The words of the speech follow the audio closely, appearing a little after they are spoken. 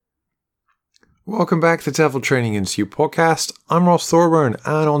Welcome back to TEFL Training Institute podcast. I'm Ross Thorburn,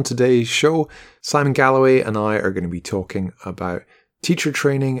 and on today's show, Simon Galloway and I are going to be talking about teacher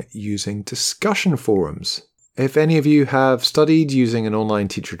training using discussion forums. If any of you have studied using an online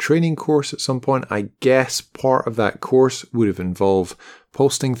teacher training course at some point, I guess part of that course would have involved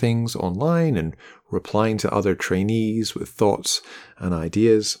posting things online and replying to other trainees with thoughts and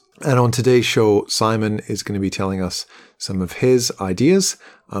ideas. And on today's show, Simon is going to be telling us some of his ideas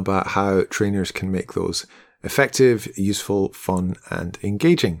about how trainers can make those effective, useful, fun, and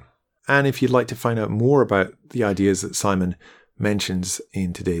engaging. And if you'd like to find out more about the ideas that Simon mentions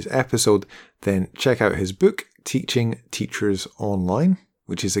in today's episode, then check out his book, Teaching Teachers Online,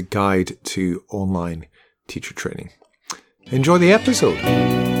 which is a guide to online teacher training. Enjoy the episode.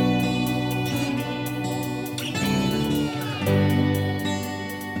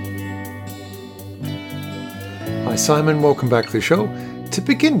 Hi Simon, welcome back to the show. To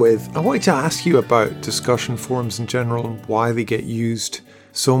begin with, I wanted to ask you about discussion forums in general and why they get used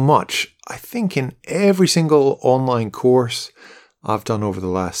so much. I think in every single online course I've done over the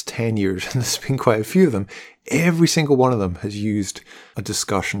last 10 years, and there's been quite a few of them, every single one of them has used a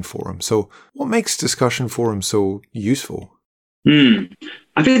discussion forum. So what makes discussion forums so useful?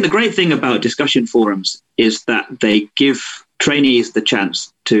 I think the great thing about discussion forums is that they give trainees the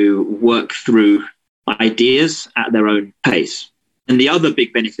chance to work through ideas at their own pace. And the other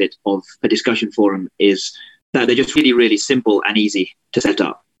big benefit of a discussion forum is that they're just really, really simple and easy to set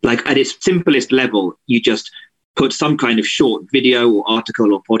up. Like at its simplest level, you just put some kind of short video or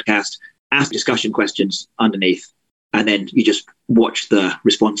article or podcast, ask discussion questions underneath, and then you just watch the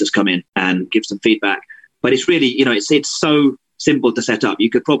responses come in and give some feedback. But it's really, it's so simple to set up.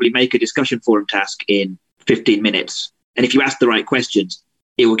 You could probably make a discussion forum task in 15 minutes. And if you ask the right questions,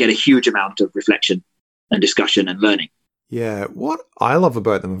 it will get a huge amount of reflection and discussion and learning. Yeah, what I love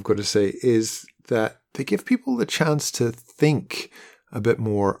about them, I've got to say, is that they give people the chance to think a bit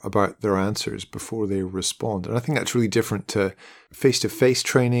more about their answers before they respond. And I think that's really different to face-to-face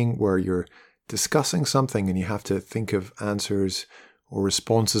training where you're discussing something and you have to think of answers or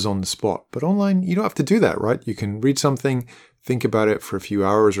responses on the spot. But online, you don't have to do that, right? You can read something, think about it for a few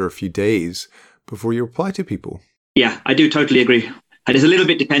hours or a few days before you reply to people. Yeah, I do totally agree. And it's a little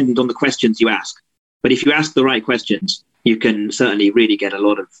bit dependent on the questions you ask. But if you ask the right questions, you can certainly really get a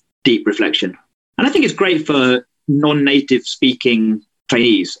lot of deep reflection. And I think it's great for non-native speaking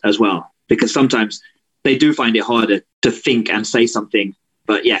trainees as well, because sometimes they do find it harder to think and say something.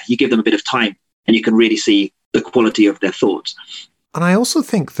 But yeah, you give them a bit of time and you can really see the quality of their thoughts. And I also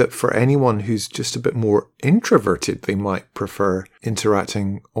think that for anyone who's just a bit more introverted, they might prefer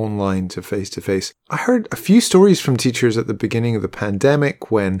interacting online to face. I heard a few stories from teachers at the beginning of the pandemic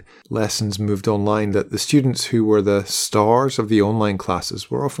when lessons moved online that the students who were the stars of the online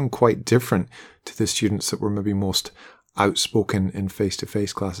classes were often quite different to the students that were maybe most outspoken in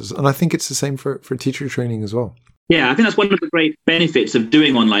face-to-face classes. And I think it's the same for teacher training as well. Yeah, I think that's one of the great benefits of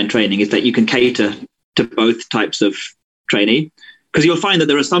doing online training is that you can cater to both types of trainee. Because you'll find that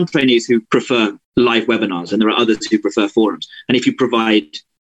there are some trainees who prefer live webinars and there are others who prefer forums. And if you provide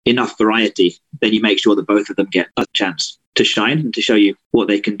enough variety, then you make sure that both of them get a chance to shine and to show you what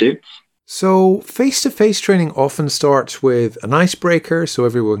they can do. So face-to-face training often starts with an icebreaker so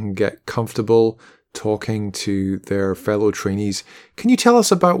everyone can get comfortable talking to their fellow trainees. Can you tell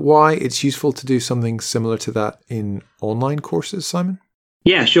us about why it's useful to do something similar to that in online courses, Simon?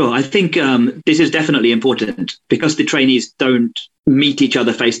 Yeah, sure. I think this is definitely important because the trainees don't meet each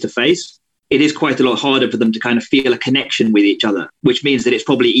other face to face. It is quite a lot harder for them to kind of feel a connection with each other, which means that it's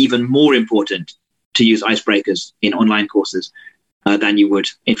probably even more important to use icebreakers in online courses than you would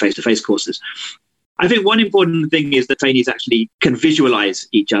in face-to-face courses. I think one important thing is that trainees actually can visualize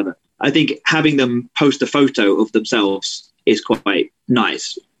each other. I think having them post a photo of themselves is quite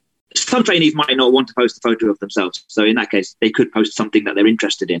nice. Some trainees might not want to post a photo of themselves. So in that case, they could post something that they're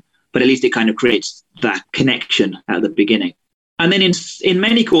interested in, but at least it kind of creates that connection at the beginning. And then in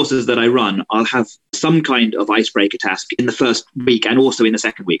many courses that I run, I'll have some kind of icebreaker task in the first week and also in the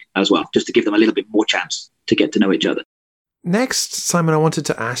second week as well, just to give them a little bit more chance to get to know each other. Next, Simon, I wanted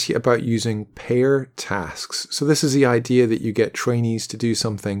to ask you about using pair tasks. So this is the idea that you get trainees to do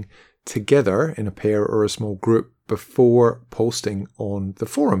something together in a pair or a small group before posting on the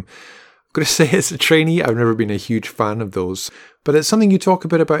forum. I'm going to say as a trainee, I've never been a huge fan of those, but it's something you talk a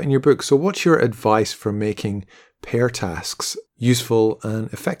bit about in your book. So what's your advice for making pair tasks useful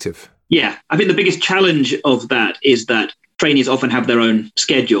and effective? Yeah, I think the biggest challenge of that is that trainees often have their own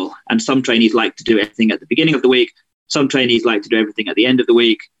schedule, and some trainees like to do everything at the beginning of the week. Some trainees like to do everything at the end of the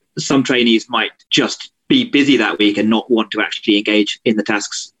week. Some trainees might just be busy that week and not want to actually engage in the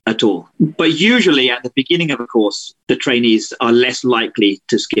tasks at all. But usually at the beginning of a course, the trainees are less likely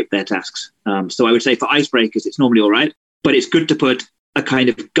to skip their tasks. So I would say for icebreakers, it's normally all right, but it's good to put a kind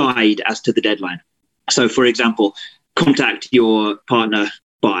of guide as to the deadline. So for example, contact your partner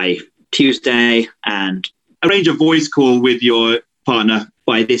by Tuesday and arrange a voice call with your partner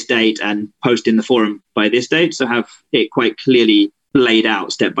by this date and post in the forum by this date. So have it quite clearly laid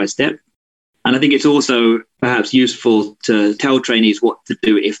out step by step. And I think it's also perhaps useful to tell trainees what to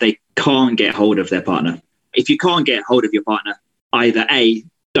do if they can't get hold of their partner. If you can't get hold of your partner, either A,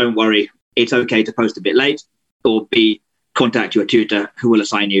 don't worry, it's okay to post a bit late, or B, contact your tutor who will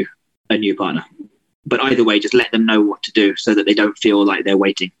assign you a new partner. But either way, just let them know what to do so that they don't feel like they're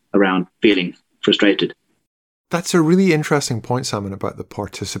waiting around feeling frustrated. That's a really interesting point, Simon, about the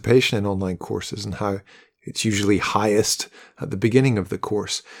participation in online courses and how it's usually highest at the beginning of the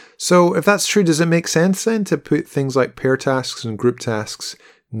course. So if that's true, does it make sense then to put things like pair tasks and group tasks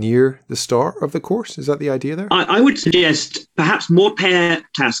near the start of the course? Is that the idea there? I would suggest perhaps more pair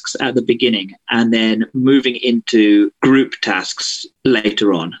tasks at the beginning and then moving into group tasks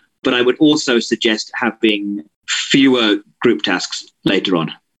later on. But I would also suggest having fewer group tasks later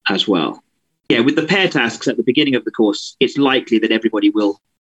on as well. Yeah, with the pair tasks at the beginning of the course, it's likely that everybody will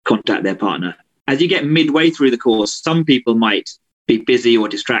contact their partner. As you get midway through the course, some people might be busy or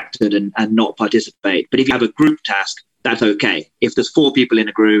distracted and not participate. But if you have a group task, that's okay. If there's 4 people in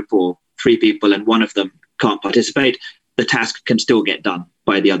a group or 3 people and one of them can't participate, the task can still get done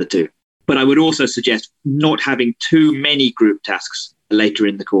by the other 2. But I would also suggest not having too many group tasks later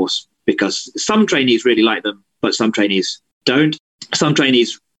in the course, because some trainees really like them, but some trainees don't. Some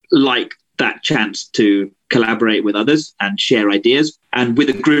trainees like that chance to collaborate with others and share ideas. And with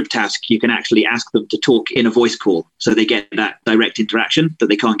a group task, you can actually ask them to talk in a voice call, so they get that direct interaction that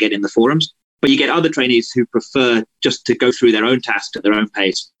they can't get in the forums. But you get other trainees who prefer just to go through their own task at their own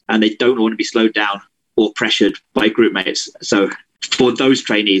pace, and they don't want to be slowed down or pressured by group mates. So for those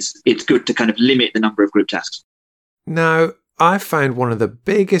trainees, it's good to kind of limit the number of group tasks. Now, I found one of the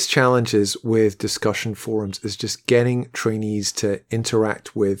biggest challenges with discussion forums is just getting trainees to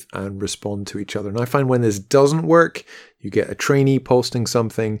interact with and respond to each other. And I find when this doesn't work, you get a trainee posting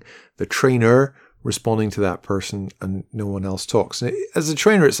something, the trainer responding to that person, and no one else talks. And as a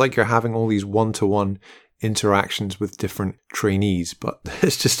trainer, it's like you're having all these one-to-one interactions with different trainees, but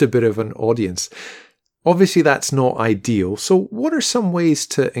it's just a bit of an audience. Obviously, that's not ideal. So what are some ways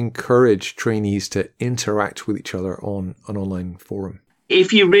to encourage trainees to interact with each other on an online forum?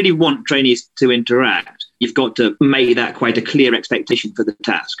 If you really want trainees to interact, you've got to make that quite a clear expectation for the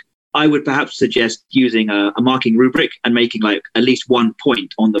task. I would perhaps suggest using a marking rubric and making like at least 1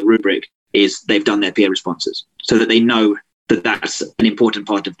 point on the rubric is they've done their peer responses, so that they know that that's an important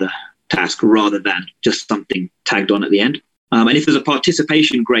part of the task rather than just something tagged on at the end. And if there's a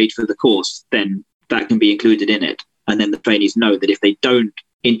participation grade for the course, then that can be included in it. And then the trainees know that if they don't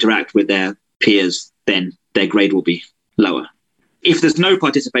interact with their peers, then their grade will be lower. If there's no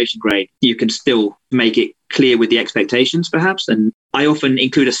participation grade, you can still make it clear with the expectations, perhaps. And I often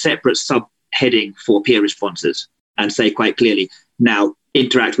include a separate subheading for peer responses and say quite clearly, now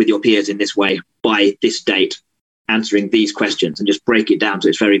interact with your peers in this way by this date, answering these questions, and just break it down so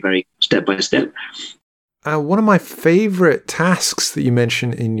it's very, very step by step. One of my favorite tasks that you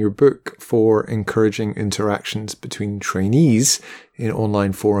mention in your book for encouraging interactions between trainees in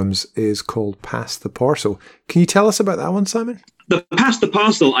online forums is called Pass the Parcel. Can you tell us about that one, Simon? The Pass the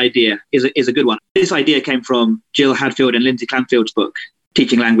Parcel idea is a good one. This idea came from Jill Hadfield and Lindsay Clanfield's book,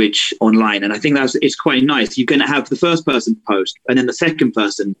 Teaching Language Online. And I think it's quite nice. You're going to have the first person post, and then the second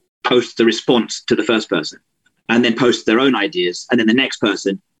person posts the response to the first person, and then posts their own ideas. And then the next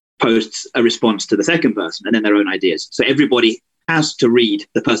person posts a response to the second person, and then their own ideas. So everybody has to read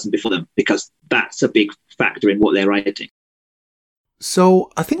the person before them, because that's a big factor in what they're writing.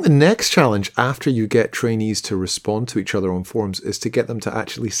 So I think the next challenge after you get trainees to respond to each other on forums is to get them to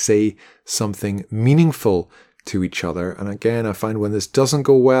actually say something meaningful to each other. And again, I find when this doesn't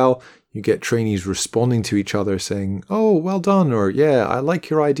go well, you get trainees responding to each other saying, "Oh, well done," or "Yeah, I like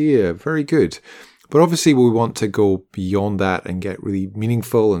your idea, very good." But obviously we want to go beyond that and get really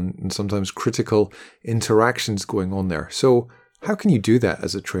meaningful and sometimes critical interactions going on there. So how can you do that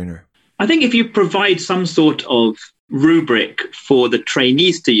as a trainer? I think if you provide some sort of rubric for the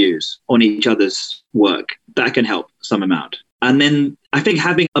trainees to use on each other's work, that can help some amount. And then I think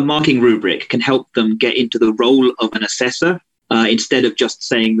having a marking rubric can help them get into the role of an assessor instead of just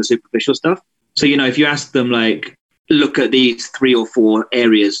saying the superficial stuff. So, if you ask them, like, look at these 3 or 4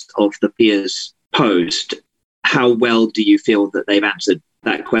 areas of the peers' post, how well do you feel that they've answered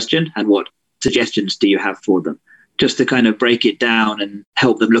that question, and what suggestions do you have for them? Just to kind of break it down and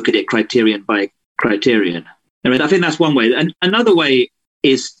help them look at it criterion by criterion. I think that's one way. And another way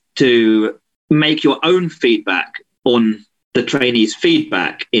is to make your own feedback on the trainees'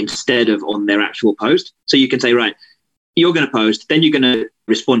 feedback instead of on their actual post. So you can say, right, you're going to post, then you're going to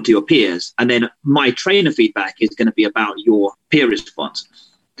respond to your peers. And then my trainer feedback is going to be about your peer response.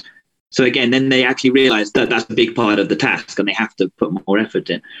 So again, then they actually realize that that's a big part of the task and they have to put more effort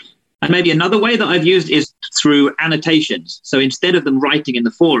in. And maybe another way that I've used is through annotations. So instead of them writing in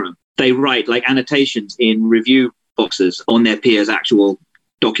the forum, they write like annotations in review boxes on their peers' actual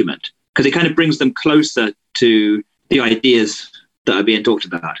document, because it kind of brings them closer to the ideas that are being talked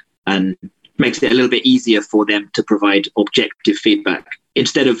about and makes it a little bit easier for them to provide objective feedback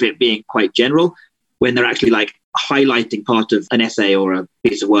instead of it being quite general when they're actually like highlighting part of an essay or a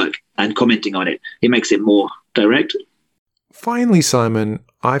piece of work and commenting on it. It makes it more direct. Finally, Simon,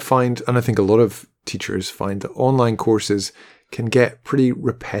 I find, and I think a lot of teachers find, that online courses can get pretty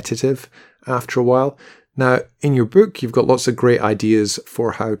repetitive after a while. Now, in your book, you've got lots of great ideas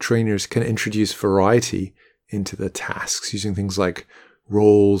for how trainers can introduce variety into the tasks using things like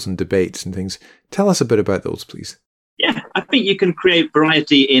roles and debates and things. Tell us a bit about those, please. Yeah, I think you can create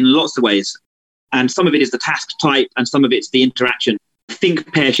variety in lots of ways. And some of it is the task type and some of it's the interaction.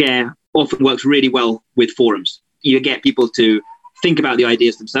 Think, pair, share often works really well with forums. You get people to think about the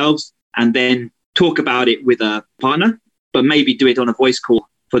ideas themselves and then talk about it with a partner, but maybe do it on a voice call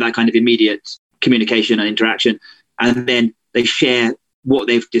for that kind of immediate communication and interaction. And then they share what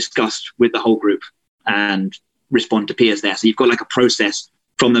they've discussed with the whole group and respond to peers there. So you've got like a process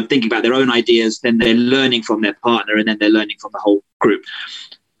from them thinking about their own ideas, then they're learning from their partner, and then they're learning from the whole group.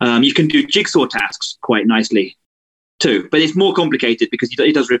 You can do jigsaw tasks quite nicely too, but it's more complicated because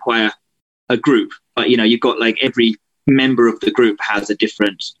it does require a group. But, you've got like every member of the group has a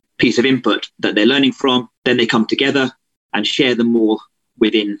different piece of input that they're learning from. Then they come together and share them all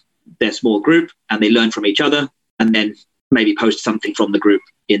within their small group, and they learn from each other, and then maybe post something from the group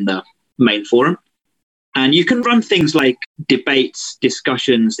in the main forum. And you can run things like debates,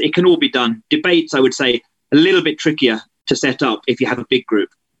 discussions. It can all be done. Debates, I would say, a little bit trickier to set up if you have a big group.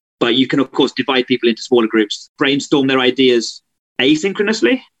 But you can, of course, divide people into smaller groups, brainstorm their ideas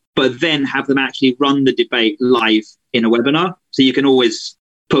asynchronously, but then have them actually run the debate live in a webinar. So you can always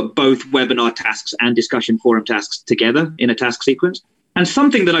put both webinar tasks and discussion forum tasks together in a task sequence. And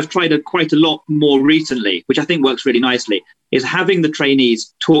something that I've tried quite a lot more recently, which I think works really nicely, is having the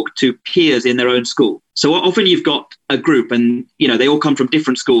trainees talk to peers in their own school. So often you've got a group and, they all come from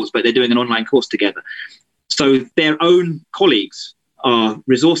different schools, but they're doing an online course together. So their own colleagues are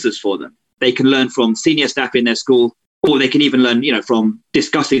resources for them. They can learn from senior staff in their school, or they can even learn, from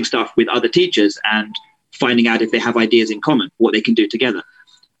discussing stuff with other teachers and finding out if they have ideas in common, what they can do together.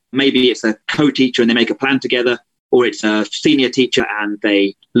 Maybe it's a co-teacher and they make a plan together, or it's a senior teacher and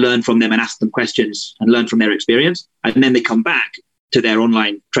they learn from them and ask them questions and learn from their experience. And then they come back to their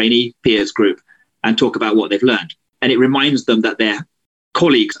online trainee peers group and talk about what they've learned. And it reminds them that their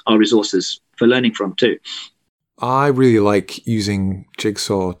colleagues are resources for learning from too. I really like using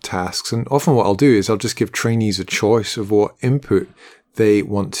jigsaw tasks, and often what I'll do is I'll just give trainees a choice of what input they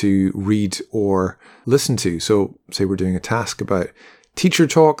want to read or listen to. So say we're doing a task about teacher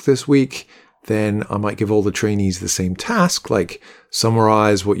talk this week, then I might give all the trainees the same task, like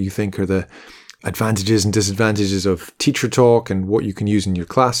summarize what you think are the advantages and disadvantages of teacher talk and what you can use in your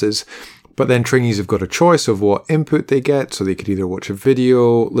classes. But then trainees have got a choice of what input they get. So they could either watch a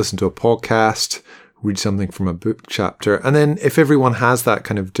video, listen to a podcast, read something from a book chapter. And then if everyone has that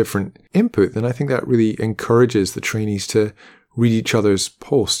kind of different input, then I think that really encourages the trainees to read each other's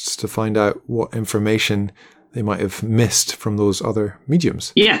posts to find out what information they might have missed from those other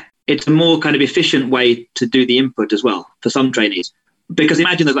mediums. Yeah, it's a more kind of efficient way to do the input as well for some trainees. Because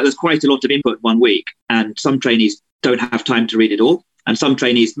imagine there's quite a lot of input one week, and some trainees don't have time to read it all. And some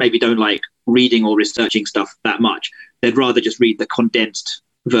trainees maybe don't like reading or researching stuff that much. They'd rather just read the condensed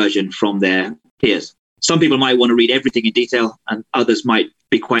version from their peers. Some people might want to read everything in detail, and others might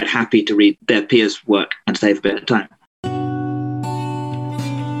be quite happy to read their peers' work and save a bit of time.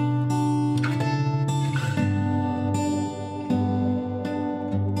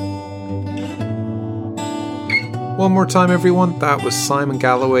 One more time, everyone. That was Simon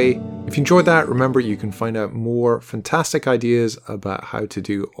Galloway. If you enjoyed that, remember you can find out more fantastic ideas about how to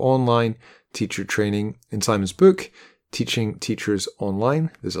do online teacher training in Simon's book, Teaching Teachers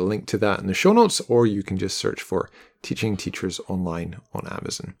Online. There's a link to that in the show notes, or you can just search for Teaching Teachers Online on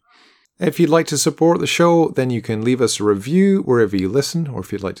Amazon. If you'd like to support the show, then you can leave us a review wherever you listen, or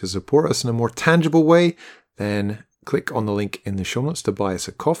if you'd like to support us in a more tangible way, then click on the link in the show notes to buy us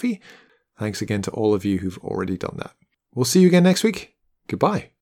a coffee. Thanks again to all of you who've already done that. We'll see you again next week. Goodbye.